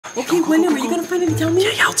Okay, William, are you gonna finally tell me?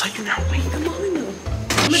 Yeah, I'll tell you now. Wait. Come on now.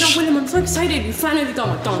 Oh my god, William, I'm so excited. You finally got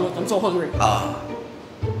McDonald's. I'm so hungry.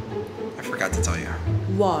 I forgot to tell you.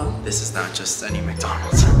 What? This is not just any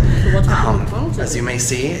McDonald's. What's McDonald's? As you may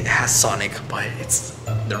see, it has Sonic, but it's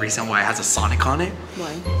the reason why it has a Sonic on it.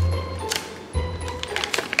 Why?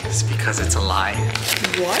 It's because it's a lie.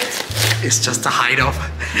 What? It's just a hideout.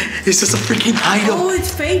 It's just a freaking hideout. Oh,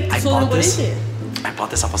 it's fake. So then what is it? I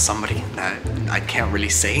bought this off of somebody that I can't really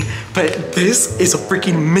say, but this is a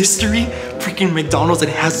freaking mystery freaking McDonald's. It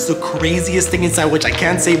has the craziest thing inside, which I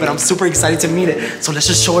can't say, but I'm super excited to meet it. So let's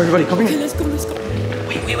just show everybody. Come here. Okay, let's go, let's go.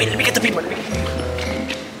 Wait, let me get the paper. Come on.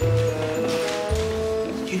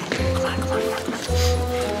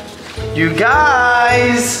 You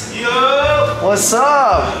guys! Yo! What's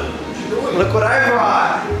up? Look what I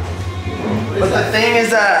brought. But the thing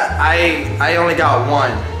is that I only got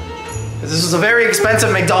one. This is a very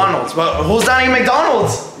expensive McDonald's. But who's not eating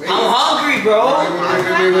McDonald's? I'm hungry, bro.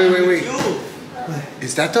 Wait.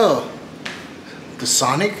 Is that the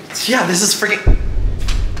Sonic? Yeah, this is freaking.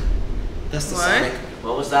 That's the What? Sonic.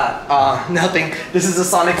 What was that? Nothing. This is the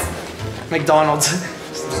Sonic McDonald's.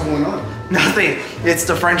 What's going on? Nothing. It's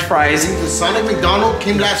the French fries. The Sonic McDonald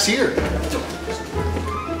came last year.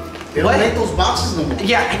 They don't make those boxes no more.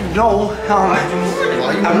 Yeah, no.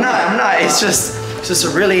 I'm not. It's just a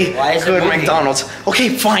really good McDonald's. Okay,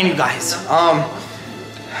 fine, you guys.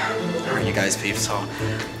 Alright, you guys, peeps. So,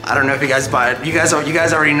 I don't know if you guys buy it. You guys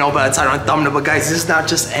already know by the title and thumbnail, but guys, this is not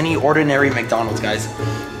just any ordinary McDonald's, guys.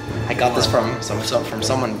 I got this from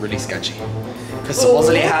someone really sketchy. Because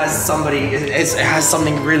supposedly it has something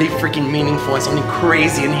really freaking meaningful and something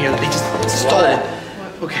crazy in here that they just stole.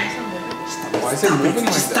 Okay. Why is it moving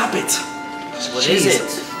like Just that? stop it. What is it?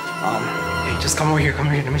 Hey, just come over here.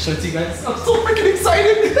 Let me show it to you guys. I'm so freaking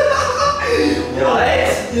excited. What?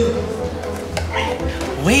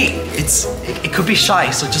 Wait, it could be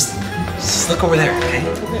shy, so just look over there, okay?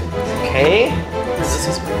 Okay.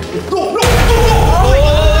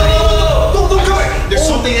 No! Don't do it! There's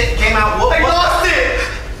something that came out. I lost it!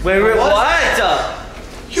 Wait, what?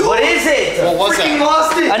 What is it? What was Freaking that?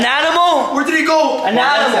 lost it! An animal? Where did it go? An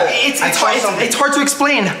animal. It's hard to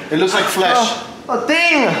explain. It looks like flesh. A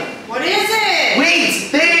thing! What is it? Wait,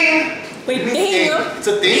 thing! Wait, damn. It's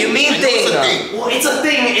a thing. You mean I know it's a thing? Well, it's a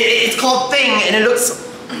thing. It's called thing, and it looks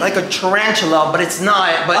like a tarantula, but it's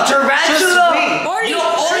not. But A tarantula? Orly,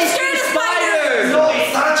 Orly's scared of spider. No,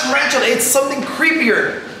 it's not a tarantula. It's something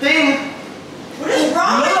creepier. Thing. What is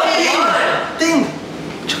wrong with it? Thing.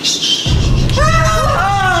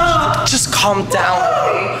 Just calm down.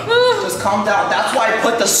 Okay? Just calm down. That's why I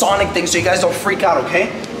put the Sonic thing so you guys don't freak out, okay?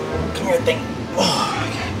 Come here, thing. Oh,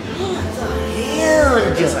 okay.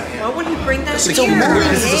 Why would he bring that This here?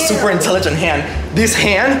 is a super intelligent hand. This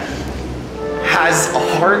hand has a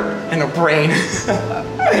heart and a brain.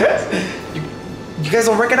 you guys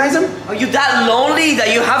don't recognize him? Are you that lonely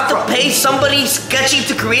that you have to pay somebody sketchy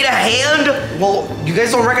to create a hand? Well, you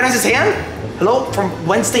guys don't recognize his hand? Hello? From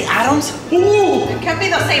Wednesday Addams? Ooh! It can't be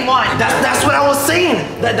the same one. That's what I was saying.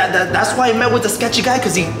 That's why I met with the sketchy guy,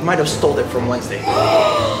 because he might have stole it from Wednesday.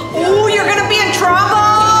 Ooh, you're gonna be in trouble.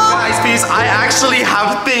 Guys, please, I actually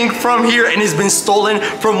have thing from here, and it's been stolen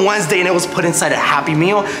from Wednesday, and it was put inside a Happy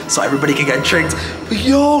Meal, so everybody can get tricked. But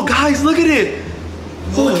yo, guys, look at it.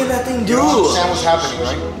 What can that thing do? You don't understand what's happening,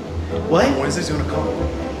 right? What? Wednesday's gonna come.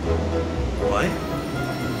 What?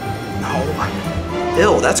 No.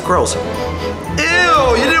 Ew, that's gross. Ew,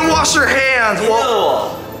 you didn't wash your hands.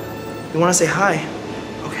 Well, you want to say hi?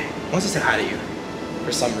 Okay, I want to say hi to you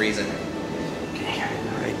for some reason. Okay,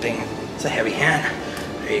 all right, thing. It's a heavy hand.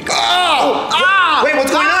 There you go. Oh! Ah! Wait,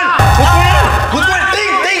 what's going on? What's going on?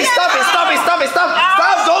 Thing, stop it! Stop!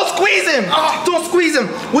 Don't squeeze him! Don't squeeze him!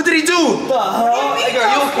 What did he do? Are you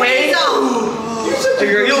okay? Are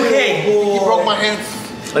you okay? He broke my hand.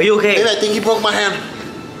 Are you okay? Maybe I think he broke my hand.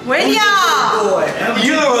 William!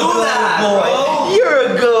 You're a good boy. You're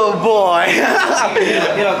a good boy.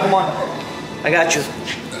 Get up, come on. I got you.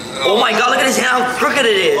 Oh my God, look at his hand, how crooked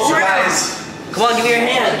it is. Guys, Come on, give me your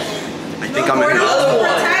hand. I think I'm We're gonna not other to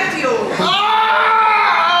one. protect you.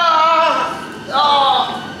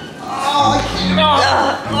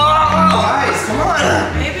 Guys, come on.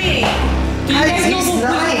 Baby. Guys, he's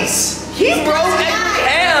nice. He broke his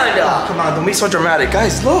hand. Oh, come on, don't be so dramatic.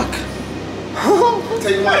 Guys, look.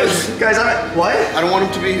 Tell you what, Guys, what? I don't want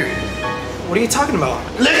him to be here. What are you talking about?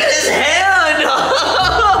 Look at his hand.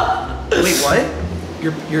 Wait, what?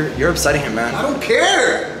 You're upsetting him, man. I don't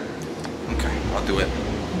care. Okay, I'll do it.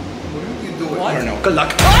 What are you doing? I don't know. Good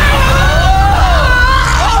luck.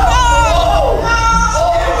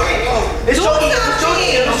 It's joking.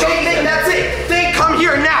 That's it. Think, come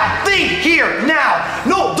here now.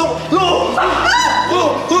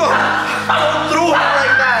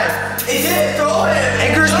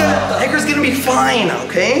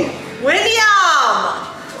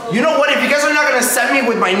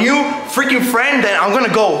 my new freaking friend, then I'm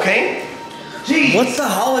gonna go, okay? Jeez. What the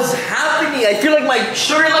hell is happening? I feel like my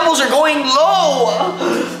sugar levels are going low.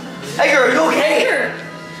 Edgar, are you okay?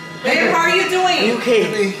 Babe, how are you Are you doing? okay?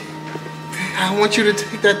 Baby, I want you to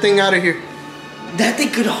take that thing out of here. That thing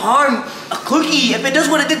could harm a cookie. If it does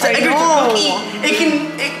what it did to Edgar know. to cookie, it can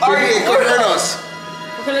Baby, it could hurt us.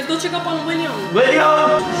 Okay, let's go check up on William.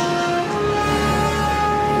 William!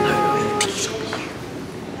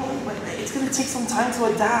 It's gonna take some time to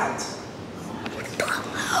adapt.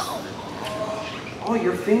 Oh,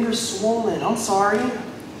 your finger's swollen. I'm sorry.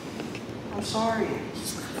 I'm sorry.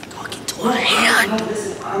 Talking to her hand. No,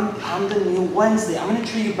 listen, I'm the new Wednesday. I'm gonna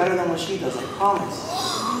treat you better than what she does, I promise.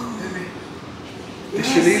 Did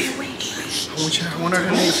she leave? I want her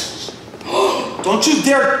to leave. Don't you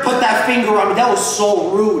dare put that finger on me. That was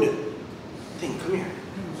so rude. Thing, come here.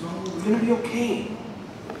 You're gonna be okay.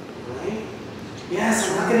 Right? Yes,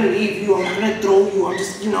 I'm not gonna leave you. I'm not gonna throw you. I'm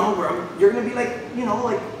just, you know, you're gonna be like, you know,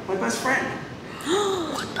 like my best friend.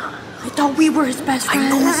 I thought we were his best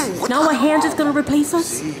friends. Now a hand is gonna replace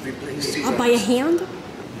us? By a hand? You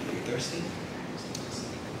thirsty?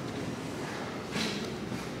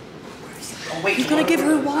 Oh, wait. He's gonna give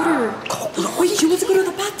her water. Wait, she wants to go to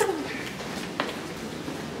the bathroom.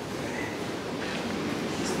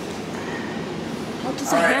 How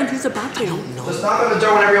does a hand use a bathroom? Just knock on the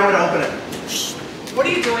door whenever you want me to open it. What are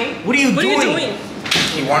you doing? What are you What are doing? you doing?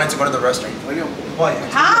 He wanted to go to the restroom. What?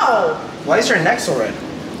 How? Why is your neck so red?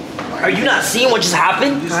 Are you not seeing what just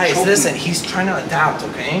happened? Guys, listen, he's trying to adapt,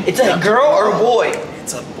 okay? It's a girl or a boy?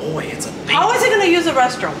 It's a boy, it's a baby. How is he gonna use the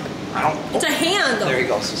restroom? I don't. It's a hand. There you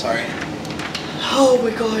go, so sorry. Oh my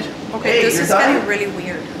god. Okay, Hey, this you're is done? getting really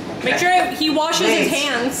weird. Make sure he washes his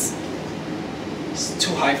Thanks. hands. It's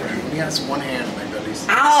too high for him. He has one hand on my belly.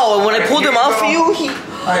 Ow, and when I pulled him off for you, he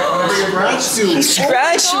He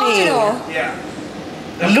scratched me. Yeah.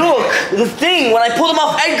 Look, the thing, when I pulled him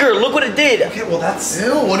off Edgar, look what it did. Okay, well that's.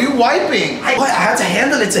 Ew, what are you wiping? I had to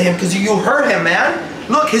handle it to him because you hurt him, man.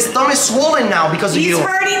 Look, his thumb is swollen now because of He's you.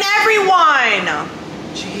 hurting everyone.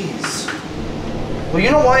 Jeez. Well,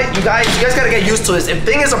 you know what, you guys gotta get used to this. If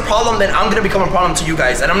Thing is a problem, then I'm gonna become a problem to you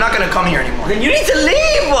guys, and I'm not gonna come here anymore. Then you need to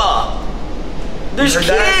leave. There's Heard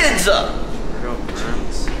that? kids. I'm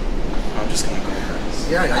just gonna go.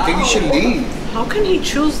 Yeah, I think you should leave. How can he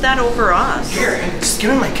choose that over us? Here, just give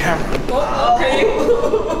me my camera. Oh, okay.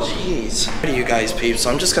 Jeez. Alrighty, you guys, peeps. So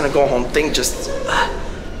I'm just gonna go home. Thing just.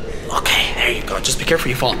 Okay, there you go. Just be careful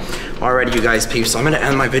you fall. Alrighty, you guys, peeps. So I'm gonna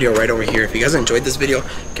end my video right over here. If you guys enjoyed this video,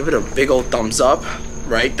 give it a big old thumbs up.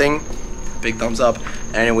 Right, Thing? Big thumbs up.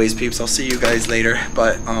 Anyways, peeps, I'll see you guys later.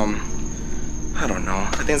 But I don't know.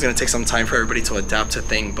 I think it's gonna take some time for everybody to adapt to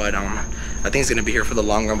Thing. But I think it's gonna be here for the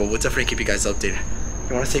long run. But we'll definitely keep you guys updated.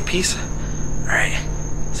 You wanna say peace? Alright.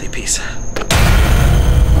 Say peace.